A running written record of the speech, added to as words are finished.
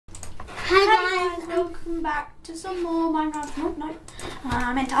Hi guys, welcome back to some more Minecraft. No,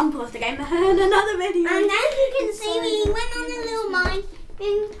 I meant to unpause the game and another video. And as you can see, we went on a little mine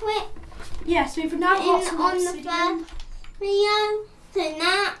into it. Yes, we've now got some on the obsidian. first video. So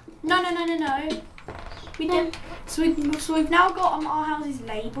now. No. We did. So we've now got our houses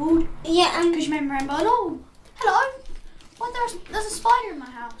labelled. Yeah. Because you may remember. Oh, hello. What? There's a spider in my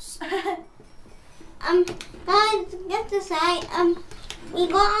house. Guys, just to say, we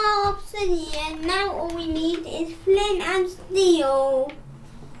got our obsidian. Now all we need is flint and steel.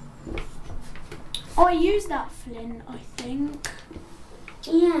 Oh, I used that flint, I think.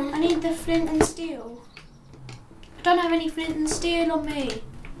 Yeah. I need the flint and steel. I don't have any flint and steel on me.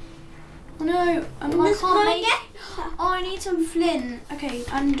 Oh no, I can't make it. Oh, I need some flint. Okay,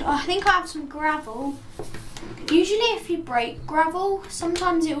 and I think I have some gravel. Usually if you break gravel,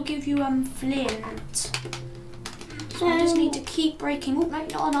 sometimes it will give you flint. So I just need to keep breaking. Oh, no,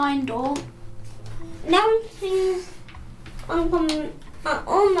 not an iron door. Now things are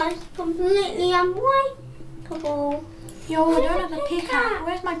almost completely unbreakable. Yo, I don't have a pickaxe.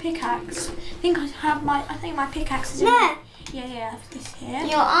 Where's my pickaxe? I think my pickaxe is in there. Yeah, this here.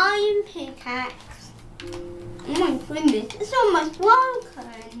 Your iron pickaxe. Oh my goodness, it's almost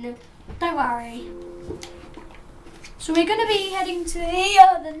broken. Don't worry. So we're going to be heading to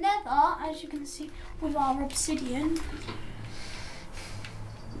the nether, as you can see, with our obsidian.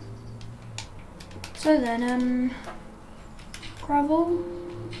 So then, gravel.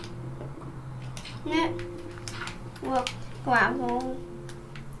 No. Well, gravel.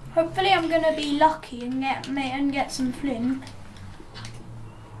 Hopefully I'm going to be lucky and get some flint.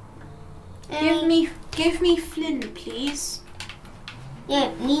 Give me flint, please.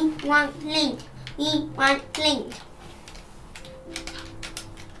 Yeah, we want flint. We want flint.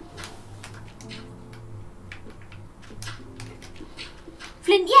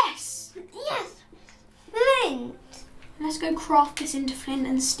 Flint, yes! Yes! Flint! Let's go craft this into flint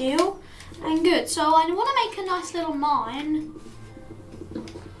and steel. And good, so I want to make a nice little mine.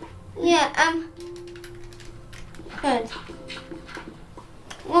 Yeah, good.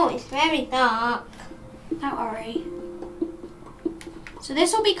 Oh, it's very dark. Don't worry. So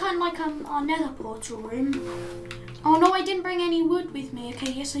this will be kind of like our nether portal room. Oh no, I didn't bring any wood with me.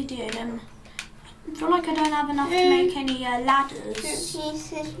 Okay, yes I did. I feel like I don't have enough to make any ladders.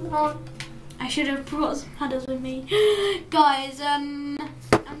 I should have brought some ladders with me. Guys, I'm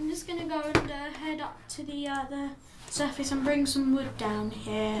just gonna go and head up to the surface and bring some wood down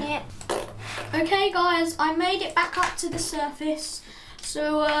here. Yeah. Okay guys, I made it back up to the surface.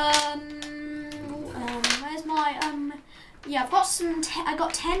 So where's my yeah, I've got I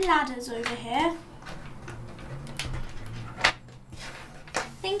got 10 ladders over here. I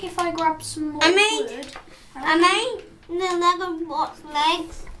think if I grab some more wood, I made the leather box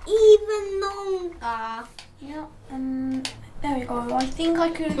legs even longer. Yeah, there we go. I think I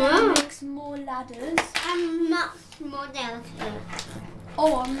could make some more ladders. And much more delicate.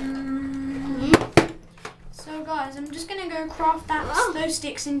 Oh, so guys, I'm just gonna go craft those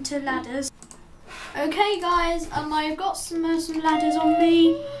sticks into ladders. Okay, guys, I've got some ladders on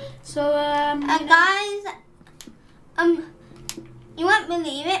me. So guys, you won't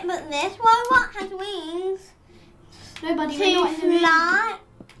believe it, but this robot has wings. Nobody to fly.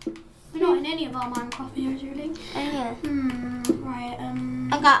 We're not in any of our Minecraft videos, really. Yeah. Right.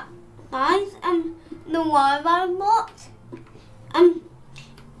 I got guys. The robot.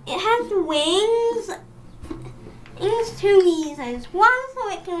 It has wings. It's 2 reasons. 1, so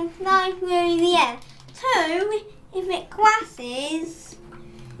it can fly through the air. 2, if it crashes,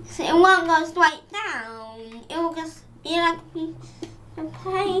 so it won't go straight down. It will just be like a piece of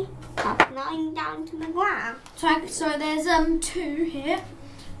paper flying down to the ground. So there's 2 here.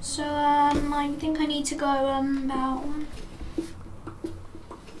 So I think I need to go about 1.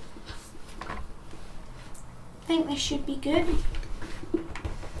 I think this should be good.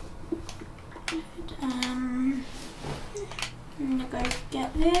 I'm gonna go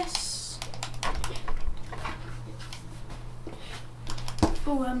get this.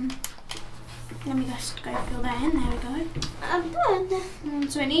 Oh, let me just go fill that in. There we go.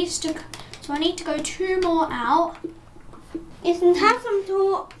 Good. So I need to go 2 more out. It has some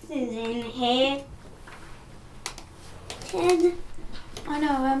torches in here. I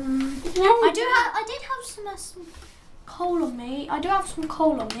know. I did have some coal on me. I do have some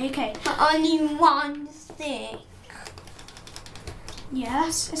coal on me. Okay. But only 1 stick.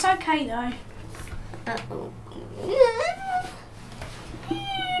 Yes, it's okay though.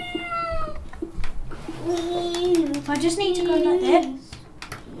 I just need to go like this.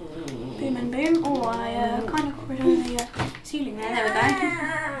 Boom and boom. Oh, I kind of got rid of the ceiling there. There we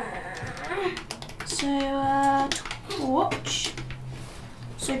go. So torch.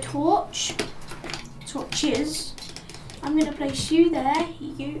 So torches. I'm gonna place you there.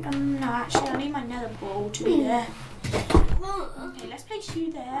 You no, actually I need my nether ball to be there. Okay, let's place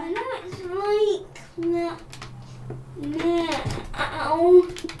you there. I know it's like ow.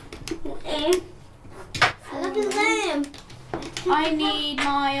 Look at them. I need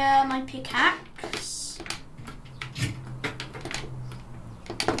my my pickaxe.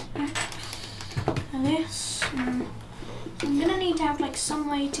 And this. I'm gonna need to have like some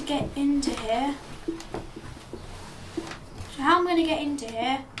way to get into here. So how I'm gonna get into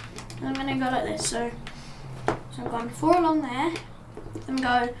here? I'm gonna go like this. So I've gone 4 along there. Then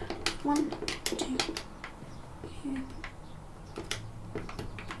go 1, 2, 3.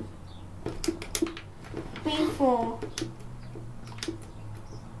 Four.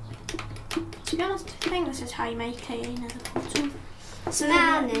 To be honest, I think this is how you make a nether portal. So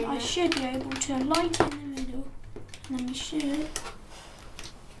Now then I should be able to light in the middle. And then we should. There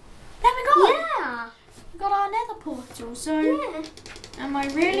we go! Yeah. We got our nether portal. So Yeah. am I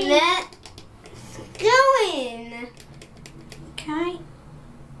really Let's go in. okay?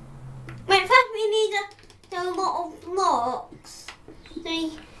 Wait, first we need a lot of blocks. So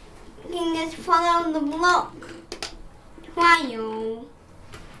you can just follow the block trail.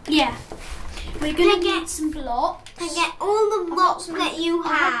 Yeah. We're gonna get some blocks. To get all the blocks that you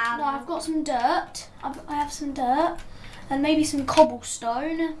have. No, I've got some dirt. I have some dirt. And maybe some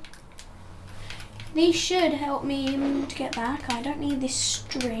cobblestone. These should help me to get back. I don't need this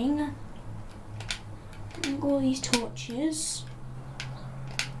string. I've got all these torches.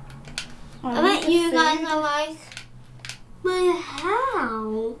 I bet you guys are like, but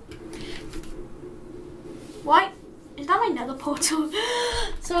how? Why? Is that my nether portal?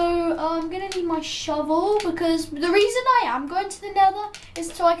 So I'm gonna need my shovel because the reason I am going to the nether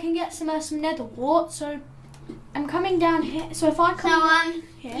is so I can get some nether wart. So I'm coming down here. So if I come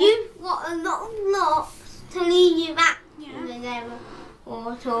here, You've got a lot of blocks to lead you back to Yeah. the nether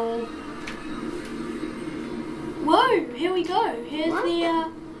portal. whoa! Here we go. Here's What?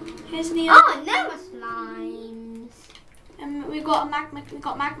 here's the. Oh, nether slimes. We've got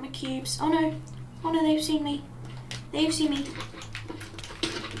magma cubes. Oh no! Oh no! They've seen me. They've seen me.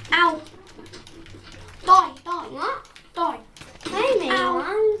 Ow! Die! Die! What? Die! Hey, Ow.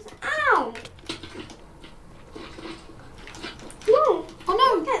 ones. Ow. No. Oh no!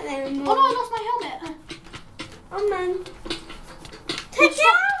 Look at them. Oh no! I lost my helmet. Oh man. Take it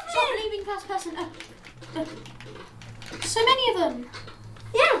Stop out. believing first person. So many of them.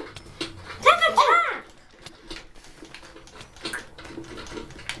 Yeah. Take a attack.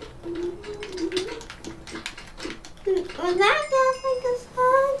 Was that like a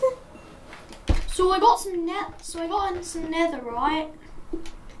spot? So I got some some netherite.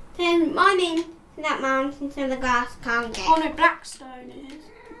 Then mining that mountain so the grass can't get. Oh no, blackstone it is.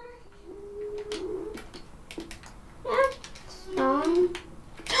 Yeah. Stone.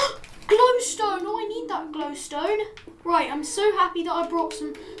 Glowstone! Oh, I need that glowstone. Right, I'm so happy that I brought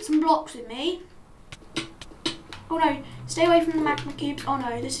some blocks with me. Oh no, stay away from the magma cubes. Oh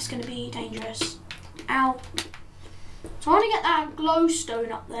no, this is going to be dangerous. Ow. So I want to get that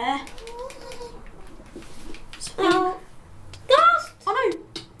glowstone up there. Oh. Gas. Oh no!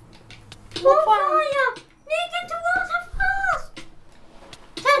 More fire. Need to get to water fast.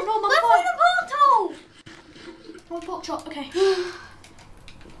 Ted, no, my look fire. for the portal. Oh, pot shot. Okay.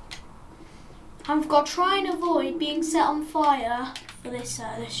 I've got to try and avoid being set on fire for this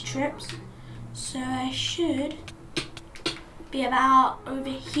trip. So I should be about over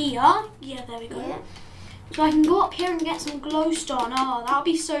here. Yeah, there we go. Yeah. So I can go up here and get some glowstone. Oh, that would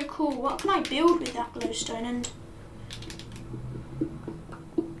be so cool. What can I build with that glowstone? And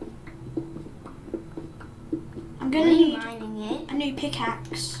I'm gonna need a new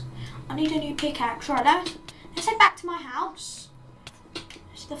pickaxe. I need a new pickaxe. Right, let's head back to my house.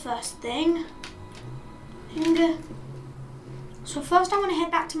 That's the first thing. So first I want to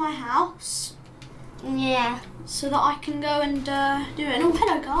head back to my house. Yeah. So that I can go and do it. And oh,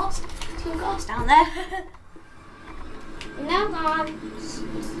 hello guys. There's little guys down there. No guys.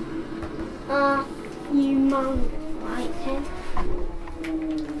 Humongous, right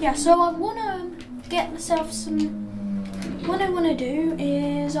then. Yeah, so I want to get myself some. What I want to do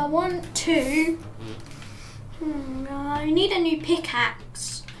is I want to. I need a new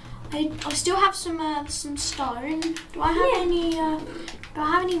pickaxe. I still have some stone. Do I have any? Do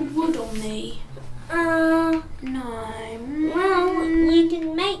I have any wood on me? No. Well, you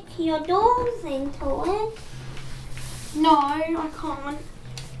can make your doors into it. No, I can't.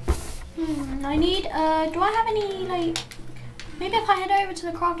 I need. Do I have any like? Maybe if I head over to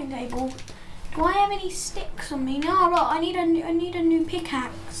the crafting table Do I have any sticks on me? No, look, I need a new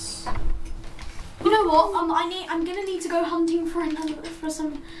pickaxe. You know what? I'm gonna need to go hunting for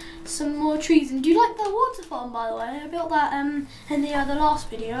some more trees. And do you like the water farm, by the way? I built that in the last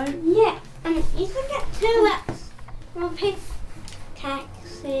video. Yeah, and you can get 2 extra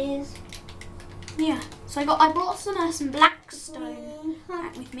pickaxes. Yeah. So I brought some blackstone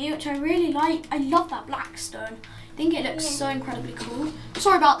back with me, which I really like. I love that blackstone. I think it looks so incredibly cool.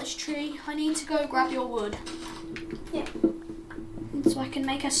 Sorry about this tree. I need to go grab your wood. Yeah. So I can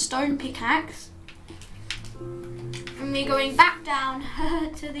make a stone pickaxe. And we're going back down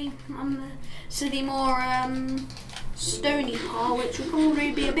to the more stony part, which will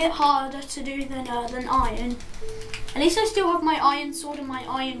probably be a bit harder to do than iron. At least I still have my iron sword and my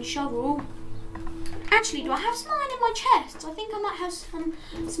iron shovel. Actually, do I have some iron in my chest? I think I might have some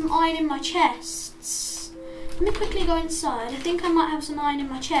iron in my chests. Let me quickly go inside. I think I might have some iron in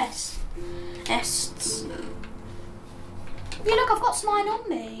my chests. Yeah, look, I've got some iron on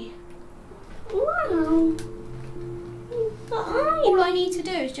me. Wow. All I need to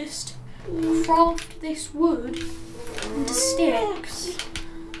do is just craft this wood into sticks.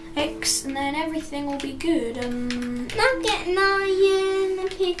 And then everything will be good. Now get an iron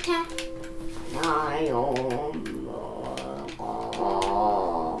pickaxe.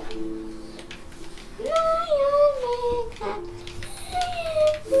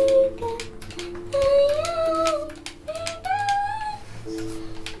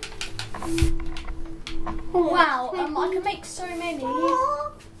 Wow, I can make so many.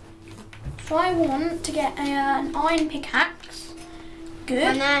 So I want to get an iron pickaxe. Good.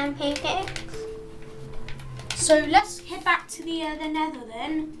 An iron pickaxe. So let's head back to the nether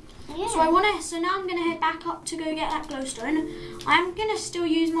then. Yeah. So now I'm gonna head back up to go get that glowstone. I'm gonna still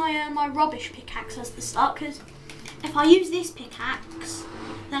use my my rubbish pickaxe as the start, because if I use this pickaxe,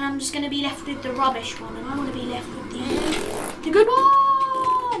 then I'm just gonna be left with the rubbish one, and I want to be left with the good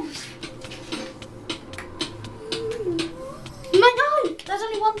one. My God! There's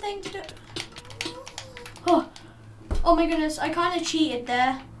only one thing to do. Oh my goodness! I kind of cheated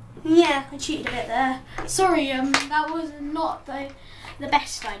there. Yeah. I cheated a bit there. Sorry, that was not the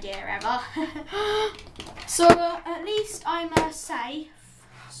best idea ever. So at least I'm safe.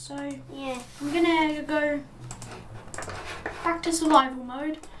 So yeah, I'm gonna go back to survival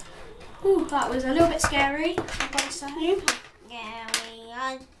mode. Ooh, that was a little bit scary, I've got to say.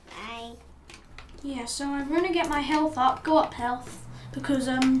 Yeah, so I'm gonna get my health up, go up health, because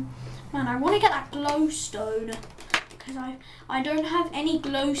man, I want to get that glowstone, because I don't have any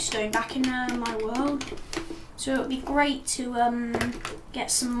glowstone back in my world. So it would be great to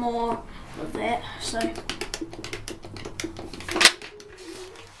get some more of it. So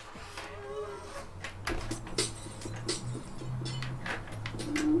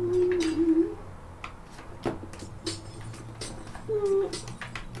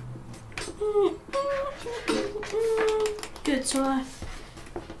good. So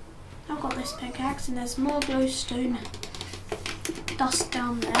I've got this pickaxe, and there's more glowstone dust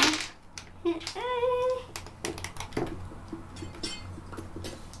down there.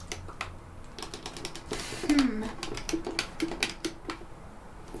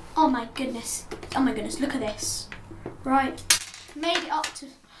 Oh my goodness, look at this. Right, made it up to,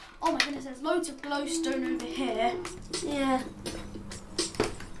 oh my goodness, there's loads of glowstone over here. Yeah.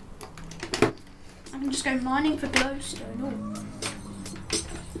 I can just go mining for glowstone.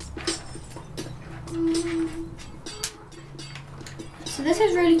 So this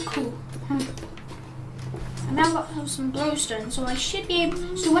is really cool. I've now got some glowstone, so I should be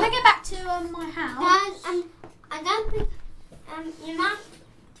able, so when I get back to my house. Guys, I don't think, you might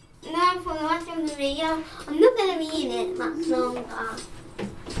know for the rest of the video, I'm not going to be in it much longer.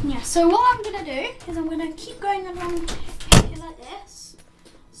 Yeah, so what I'm going to do is I'm going to keep going along here like this.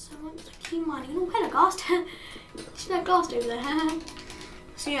 So I want to keep mining. Oh, hello, Ghast. See that Ghast over there?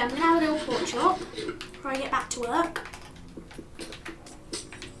 So yeah, I'm going to have a little pork chop before I get back to work.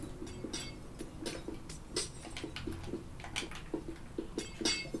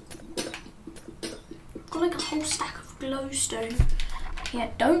 Got like a whole stack of glowstone. Yeah,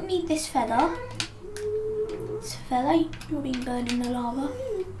 don't need this feather. This feather, you're being burned in the lava.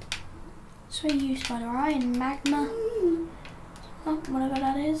 It's very useful, alright, and magma. Oh, whatever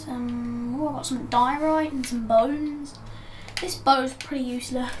that is. Oh, I've got some diorite and some bones. This bow is pretty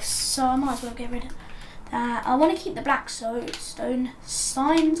useless, so I might as well get rid of that. I want to keep the black stone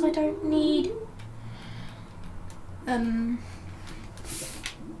signs I don't need.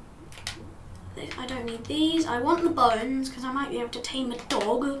 I don't need these. I want the bones because I might be able to tame a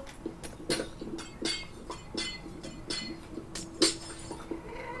dog.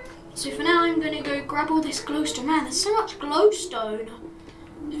 So for now, I'm going to go grab all this glowstone. Man, there's so much glowstone.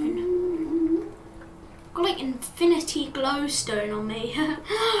 Got like infinity glowstone on me.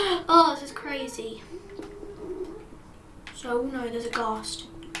 Oh, this is crazy. So, no, there's a ghast.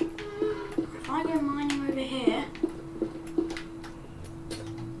 If I go mining over here,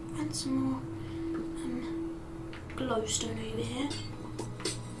 and some more glowstone over here.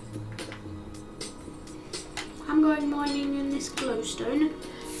 I'm going mining in this glowstone.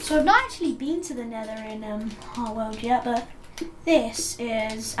 So I've not actually been to the nether in our world yet, but this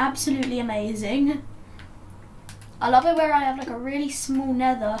is absolutely amazing. I love it where I have like a really small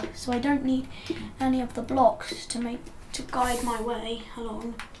nether, so I don't need any of the blocks to guide my way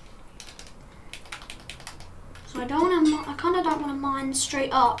along. So I kind of don't want to mine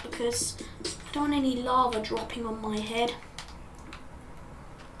straight up because I don't want any lava dropping on my head.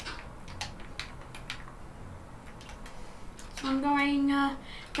 So I'm going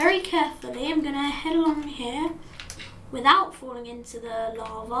very carefully. I'm going to head along here without falling into the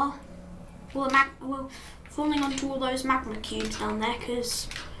lava. Falling onto all those magma cubes down there, because,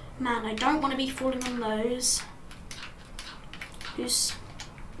 man, I don't want to be falling on those. Because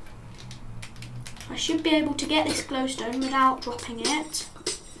I should be able to get this glowstone without dropping it. So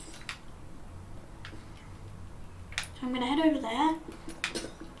I'm going to head over there.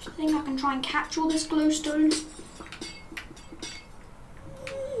 I think I can try and catch all this glowstone.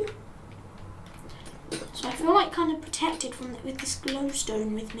 So I feel like kind of protected with this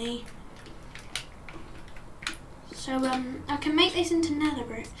glowstone with me. So I can make this into nether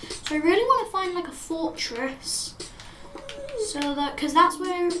brick. So I really want to find like a fortress, so that because that's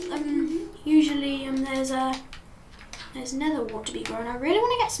where usually there's nether wart to be grown. I really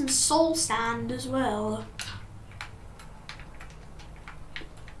want to get some soul sand as well.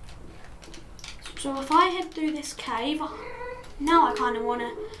 So if I head through this cave, now I kind of want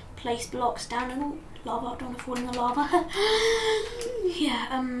to place blocks down and lava. I don't want to fall in the lava.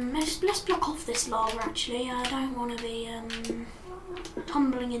 Yeah, let's block off this lava actually. I don't want to be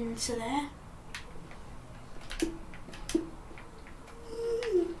tumbling into there.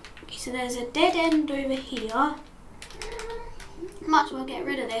 Okay, so there's a dead end over here. Might as well get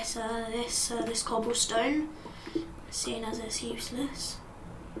rid of this this cobblestone, seeing as it's useless.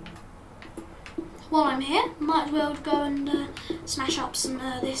 While I'm here, might as well go and smash up some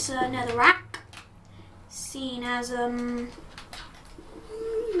this netherrack. Seeing as I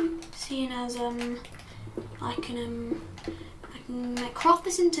can craft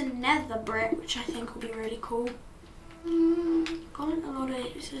this into nether brick, which I think will be really cool. Got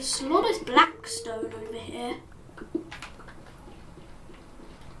there's a lot of black stone over here.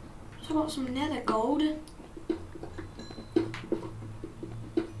 So I've got some nether gold.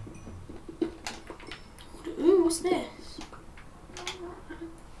 Ooh, what's this?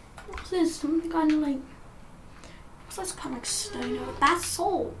 What's this? Some kind of like. What's this kind of like stone?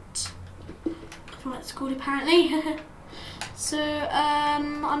 Basalt. That's what it's called apparently. So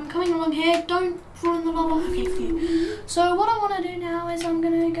I'm coming along here. Don't fall in the lava. Okay, phew. So what I want to do now is I'm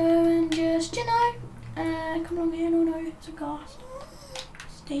gonna go and just come along here. No, it's a ghast.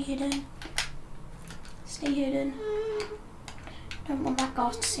 Stay hidden. Stay hidden. Don't want that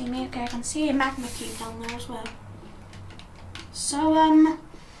ghast to see me. Okay, I can see a magma cube down there as well. So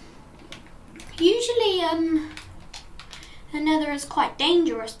usually the nether is quite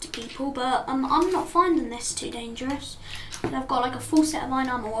dangerous to people, but I'm not finding this too dangerous. I've got like a full set of iron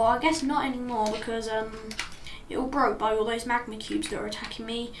armor. Well, I guess not anymore because it all broke by all those magma cubes that were attacking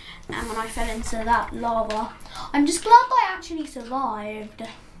me, and when I fell into that lava. I'm just glad I actually survived.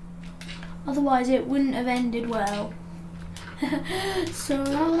 Otherwise, it wouldn't have ended well. So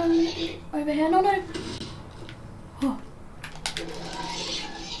over here. No. Oh.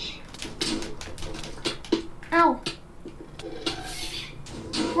 Ow.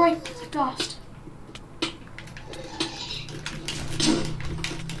 Right, there's a ghast.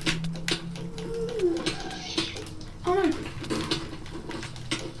 Oh no.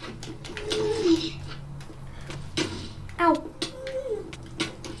 Ow.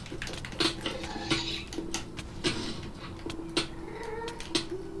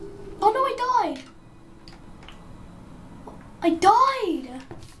 Oh no, I died. I died.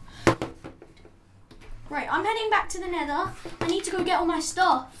 Right, I'm heading back to the nether. I need to go get all my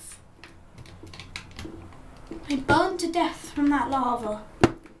stuff. I burned to death from that lava.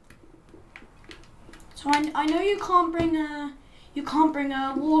 So I know you can't bring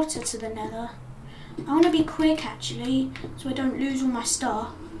water to the nether. I want to be quick actually, so I don't lose all my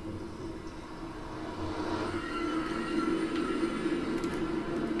stuff.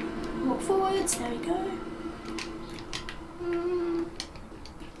 Walk forwards. There we go.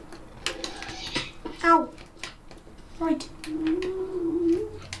 Right.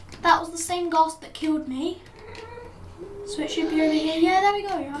 That was the same ghast that killed me. So it should be over here. Yeah, there we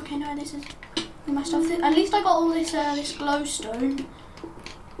go. Okay, no, this is all my stuff. At least I got all this this glowstone.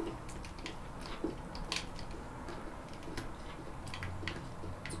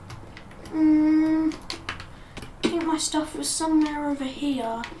 I think my stuff was somewhere over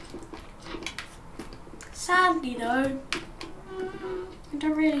here. Sadly though,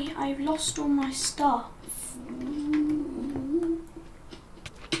 I've lost all my stuff.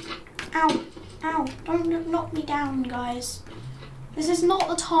 Ow, ow, don't knock me down, guys. This is not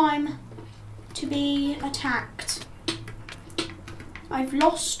the time to be attacked. I've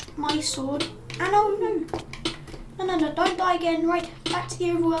lost my sword. And oh no. No, don't die again. Right, back to the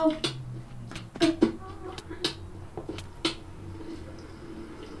overworld.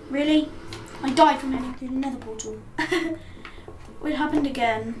 Really? I died from heading through the nether portal. It happened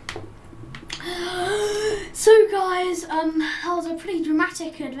again. So guys, that was a pretty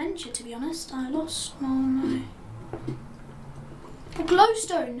dramatic adventure, to be honest. I lost my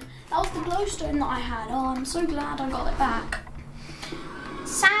glowstone. That was the glowstone that I had. Oh, I'm so glad I got it back.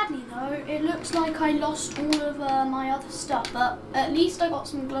 Sadly though, it looks like I lost all of my other stuff, but at least I got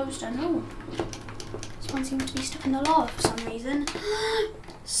some glowstone. Oh, this one seems to be stuck in the lava for some reason.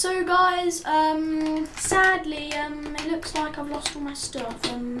 So guys, sadly, it looks like I've lost all my stuff.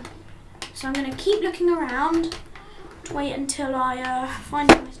 So I'm going to keep looking around to wait until I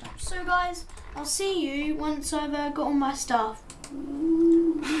find all my stuff. So guys, I'll see you once I've got all my stuff.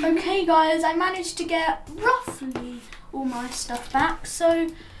 Okay guys, I managed to get roughly all my stuff back. So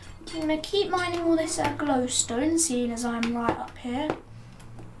I'm going to keep mining all this glowstone, seeing as I'm right up here.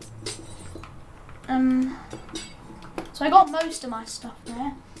 So I got most of my stuff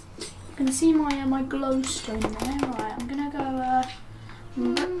there. You can see my glowstone there. Right, I'm going to go wrap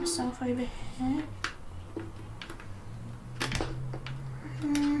myself over here.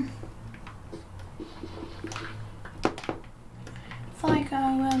 If I go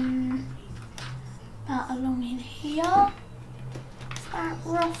about along in here, is that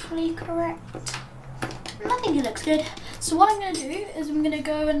roughly correct? I think it looks good. So what I'm going to do is I'm going to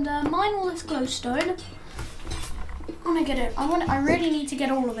go and mine all this glowstone. I want to get it. I really need to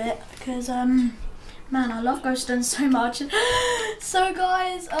get all of it because man, I love glowstone so much. So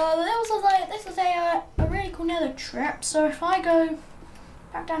guys, this was a really cool nether trip. So if I go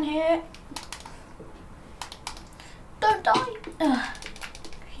back down here, don't die.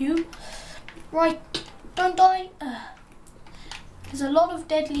 Phew. Right, don't die. There's a lot of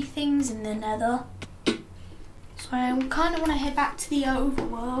deadly things in the nether. So I kind of want to head back to the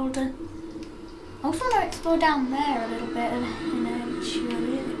overworld. I also want to explore down there a little bit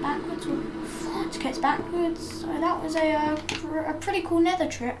eventually. Is it backwards or okay, it's backwards. So that was a pretty cool nether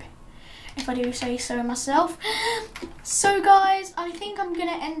trip, if I do say so myself. So guys, I think I'm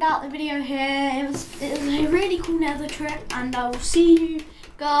gonna end out the video here. It was a really cool nether trip, and I will see you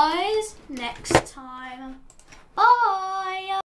guys next time. Bye.